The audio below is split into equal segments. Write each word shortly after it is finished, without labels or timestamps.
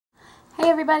Hey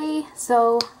everybody,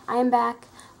 so I am back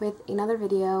with another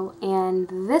video, and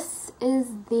this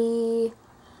is I'm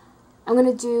going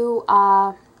to do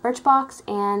Birchbox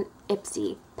and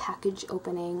Ipsy package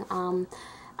opening.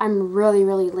 I'm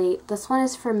really late. This one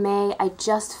is for May. I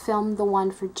just filmed the one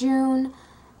for June,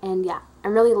 and yeah,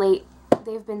 I'm really late.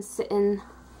 They've been sitting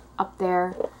up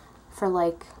there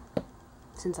for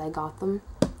since I got them.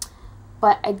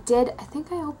 But I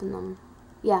think I opened them.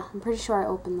 Yeah, I'm pretty sure I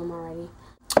opened them already.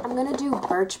 I'm going to do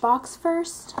Birchbox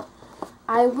first.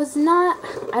 I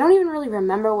don't even really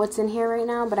remember what's in here right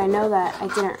now, but I know that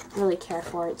I didn't really care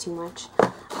for it too much.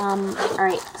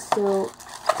 Alright, so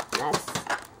that's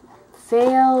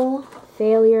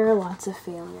failure, lots of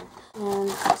failure. And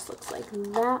this looks like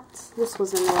that. This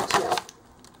was in there too.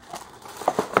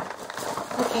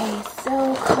 Okay,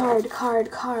 so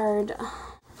card.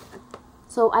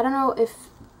 So I don't know if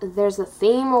there's a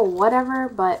theme or whatever,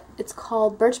 but it's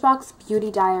called Birchbox Beauty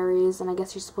Diaries, and I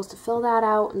guess you're supposed to fill that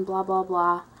out and blah blah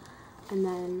blah. And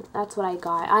then that's what I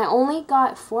got. I only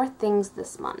got 4 things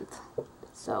this month,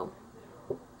 so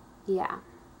yeah.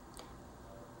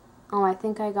 Oh, I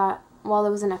think I got, well,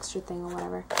 there was an extra thing or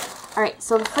whatever. Alright,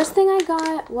 so the first thing I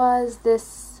got was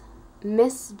this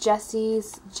Miss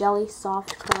Jessie's Jelly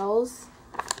Soft Curls.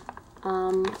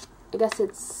 I guess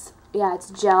it's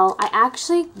gel. I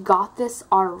actually got this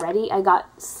already. I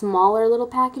got smaller little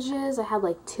packages. I had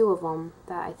like 2 of them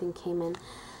that I think came in.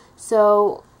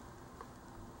 So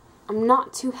I'm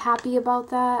not too happy about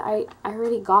that. I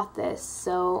already got this,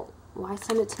 so why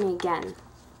send it to me again?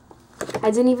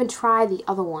 I didn't even try the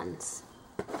other ones.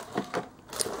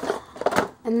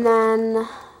 And then,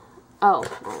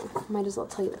 might as well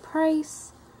tell you the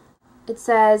price. It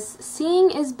says, seeing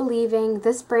is believing.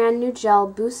 This brand new gel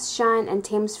boosts shine and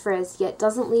tames frizz, yet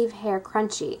doesn't leave hair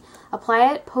crunchy.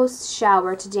 Apply it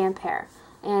post-shower to damp hair.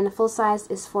 And full size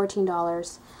is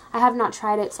 $14. I have not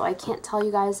tried it, so I can't tell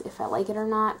you guys if I like it or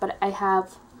not, but I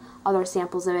have other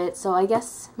samples of it, so I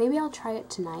guess maybe I'll try it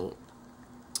tonight.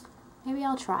 Maybe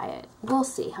I'll try it. We'll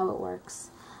see how it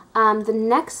works. The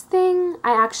next thing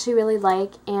I actually really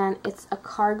like, and it's a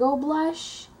cargo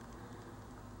blush.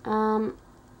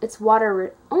 It's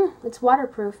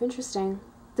waterproof. Interesting.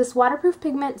 This waterproof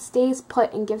pigment stays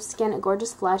put and gives skin a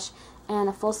gorgeous flush, and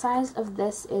a full size of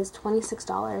this is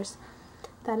 $26.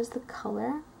 That is the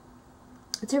color.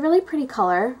 It's a really pretty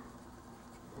color.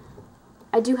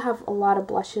 I do have a lot of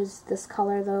blushes this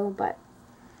color though, but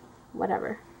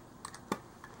whatever.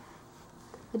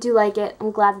 I do like it. I'm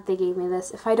glad that they gave me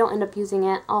this. If I don't end up using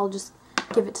it, I'll just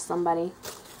give it to somebody.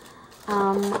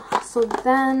 So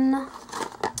then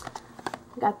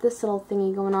got this little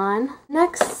thingy going on.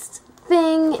 Next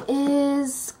thing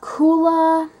is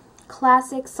Coola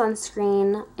Classic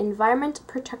Sunscreen Environment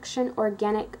Protection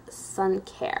Organic Sun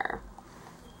Care.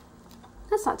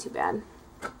 That's not too bad.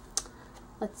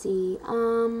 Let's see.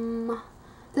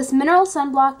 This mineral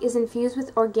sunblock is infused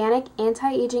with organic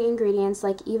anti-aging ingredients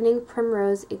like evening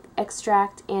primrose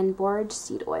extract and borage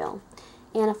seed oil.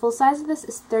 And a full size of this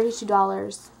is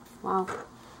 $32. Wow.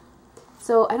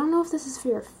 So, I don't know if this is for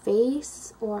your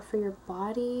face or for your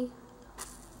body.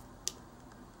 It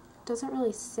doesn't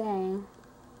really say.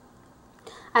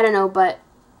 I don't know, but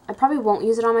I probably won't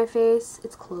use it on my face.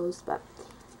 It's closed, but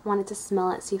I wanted to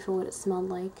smell it, see what it smelled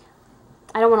like.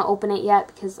 I don't want to open it yet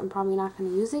because I'm probably not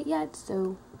going to use it yet,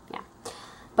 so yeah.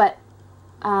 But,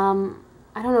 I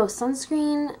don't know,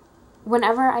 sunscreen,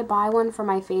 whenever I buy one for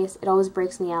my face, it always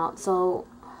breaks me out. So,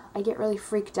 I get really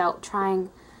freaked out trying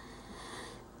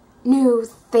new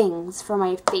things for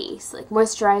my face, like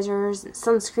moisturizers and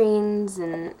sunscreens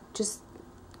and just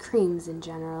creams in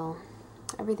general.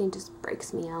 Everything just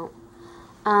breaks me out.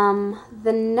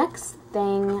 The next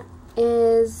thing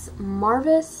is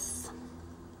Marvis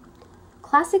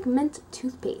Classic Mint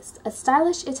Toothpaste, a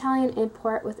stylish Italian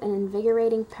import with an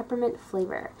invigorating peppermint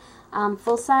flavor.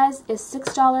 Full size is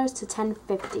 $6 to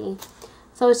 $10.50.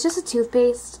 So it's just a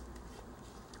toothpaste.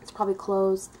 It's probably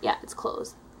closed. Yeah, it's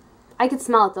closed. I can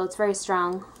smell it though, it's very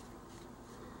strong.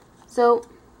 So,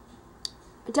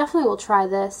 I definitely will try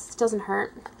this. It doesn't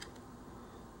hurt.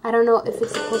 I don't know if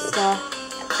it's supposed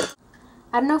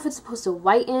to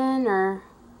whiten, or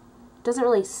it doesn't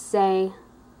really say.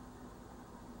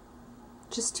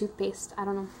 Just toothpaste, I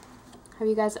don't know. Have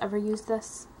you guys ever used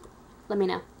this? Let me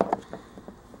know.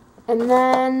 And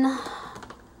then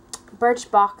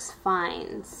Birchbox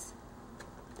Finds.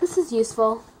 This is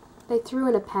useful. They threw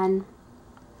in a pen.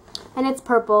 And it's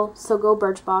purple, so go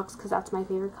Birchbox, because that's my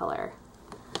favorite color.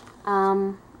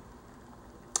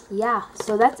 Yeah,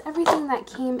 so that's everything that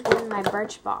came in my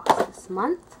Birchbox this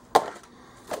month.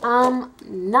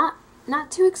 Not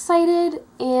not too excited,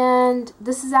 and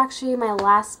this is actually my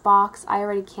last box. I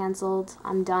already canceled.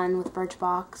 I'm done with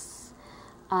Birchbox.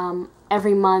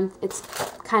 Every month it's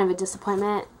kind of a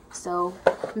disappointment, so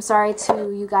I'm sorry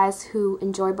to you guys who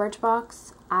enjoy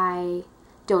Birchbox. I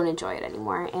don't enjoy it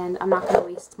anymore, and I'm not going to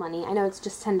waste money. I know it's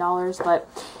just $10, but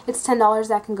it's $10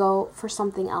 that can go for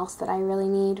something else that I really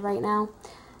need right now.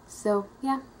 So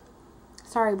yeah,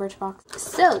 sorry Birchbox.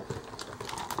 So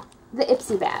the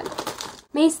Ipsy bag.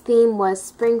 May's theme was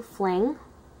Spring Fling.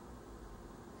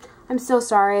 I'm so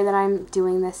sorry that I'm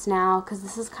doing this now, because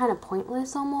this is kind of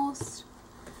pointless almost,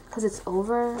 because it's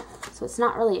over, so it's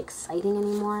not really exciting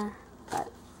anymore,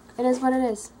 but it is what it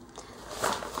is.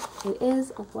 It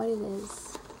is what it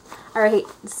is. Alright,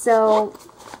 so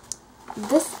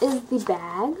this is the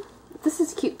bag. This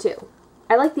is cute too.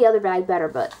 I like the other bag better,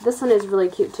 but this one is really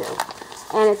cute too.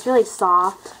 And it's really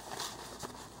soft.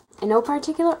 In no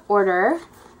particular order,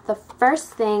 the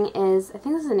first thing is, I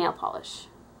think this is a nail polish.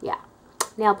 Yeah,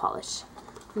 nail polish.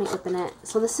 Let me open it.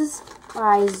 So this is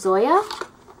by Zoya.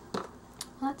 Well,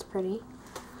 that's pretty.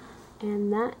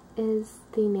 And that is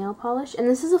the nail polish. And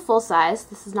this is a full size.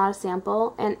 This is not a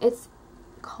sample. And it's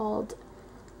called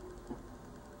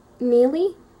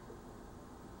Mealy.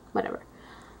 Whatever.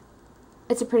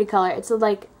 It's a pretty color. It's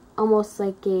like almost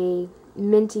like a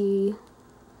minty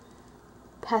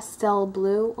pastel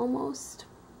blue almost.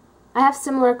 I have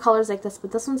similar colors like this,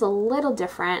 but this one's a little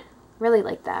different. Really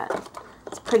like that.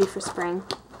 It's pretty for spring.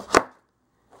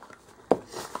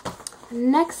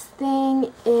 Next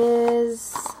thing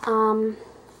is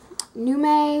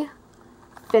Nume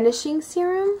Finishing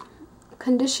Serum.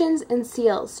 Conditions and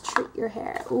seals. Treat your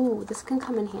hair. Ooh, this can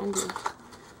come in handy.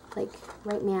 Like,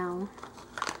 right meow.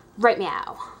 Right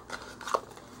meow.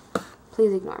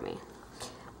 Please ignore me.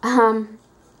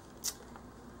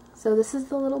 So this is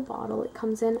the little bottle it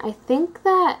comes in. I think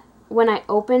that when I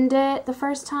opened it the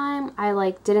first time, I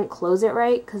like didn't close it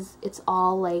right because it's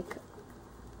all like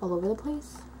all over the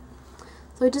place.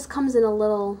 So it just comes in a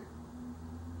little,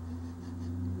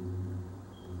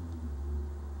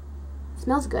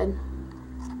 smells good.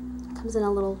 Comes in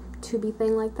a little tubey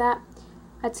thing like that.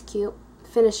 That's cute.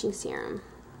 Finishing serum.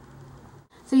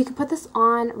 So you can put this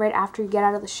on right after you get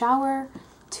out of the shower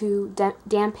to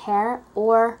damp hair,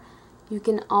 or you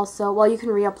can also, well, you can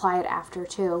reapply it after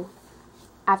too.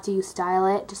 After you style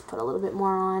it, just put a little bit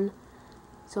more on.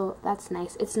 So that's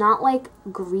nice. It's not like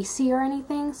greasy or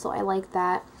anything, so I like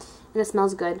that. And it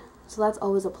smells good. So that's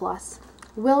always a plus.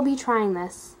 We'll be trying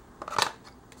this.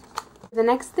 The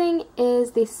next thing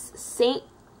is the St.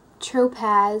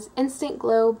 Tropez Instant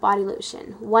Glow Body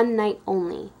Lotion. One night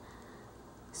only.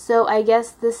 So I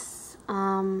guess this,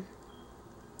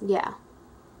 yeah.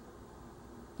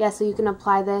 Yeah, so you can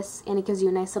apply this and it gives you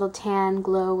a nice little tan,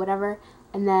 glow, whatever.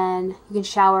 And then you can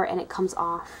shower and it comes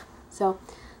off. So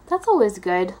that's always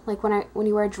good, like when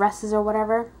you wear dresses or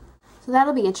whatever. So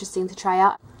that'll be interesting to try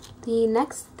out. The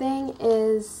next thing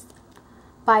is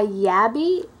by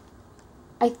Yabby.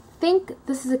 I think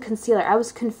this is a concealer. I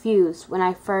was confused when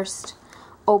I first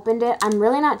opened it. I'm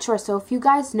really not sure. So if you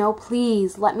guys know,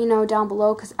 please let me know down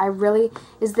below, because I really,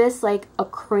 is this like a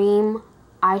cream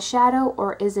eyeshadow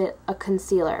or is it a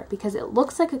concealer? Because it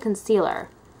looks like a concealer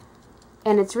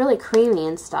and it's really creamy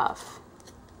and stuff.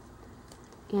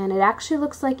 And it actually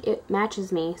looks like it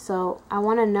matches me, so I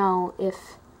want to know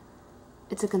if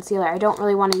it's a concealer. I don't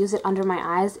really want to use it under my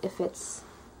eyes if it's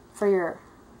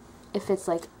if it's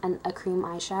like a cream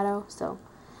eyeshadow. So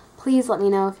please let me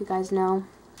know if you guys know.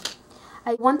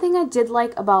 One thing I did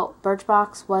like about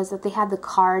Birchbox was that they had the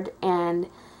card and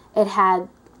it had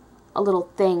a little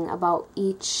thing about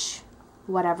each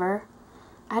whatever.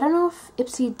 I don't know if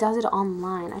Ipsy does it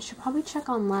online. I should probably check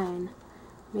online.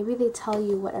 Maybe they tell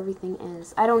you what everything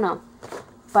is. I don't know.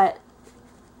 But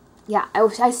yeah,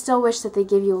 I still wish that they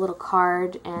give you a little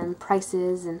card and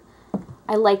prices, and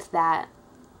I liked that.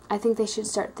 I think they should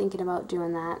start thinking about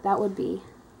doing that. That would be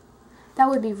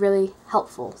really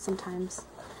helpful sometimes.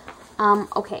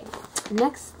 Okay,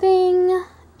 next thing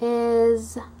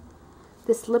is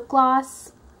this lip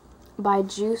gloss by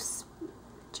Juice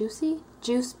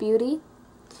Beauty,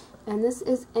 and this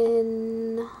is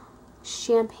in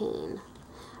Champagne.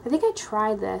 I think I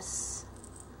tried this.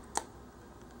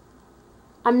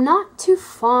 I'm not too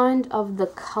fond of the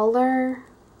color.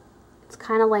 It's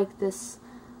kind of like this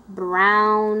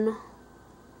brown,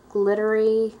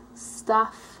 glittery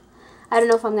stuff. I don't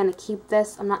know if I'm going to keep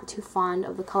this. I'm not too fond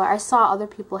of the color. I saw other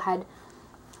people had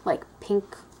like pink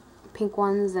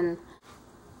ones, and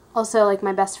also like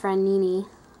my best friend Nene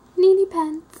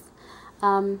Pence.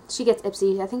 She gets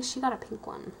Ipsy. I think she got a pink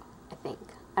one.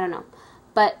 I don't know.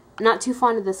 But I'm not too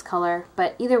fond of this color,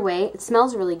 but either way, it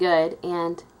smells really good,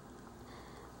 and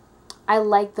I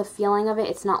like the feeling of it.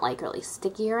 It's not like really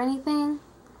sticky or anything.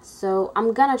 So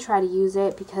I'm gonna try to use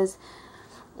it because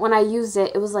when I used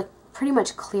it, it was like pretty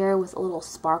much clear with a little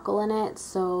sparkle in it.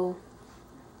 So,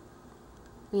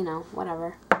 you know,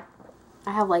 whatever.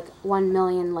 I have like 1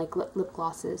 million like lip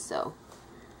glosses, so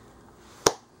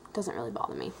it doesn't really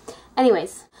bother me.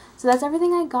 Anyways, so that's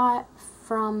everything I got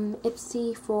from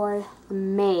Ipsy for the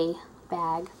May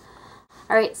bag.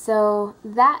 Alright, so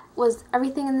that was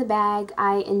everything in the bag.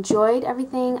 I enjoyed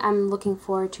everything. I'm looking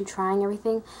forward to trying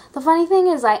everything. The funny thing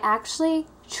is I actually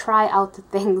try out the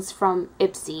things from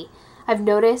Ipsy. I've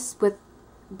noticed with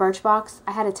Birchbox,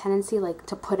 I had a tendency like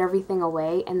to put everything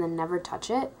away and then never touch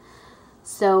it.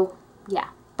 So, yeah.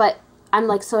 But I'm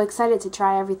like so excited to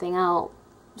try everything out.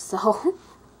 So,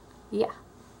 yeah.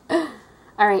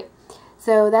 Alright,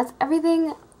 so that's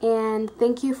everything. And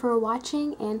thank you for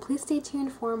watching, and please stay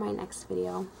tuned for my next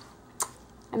video.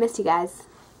 I miss you guys.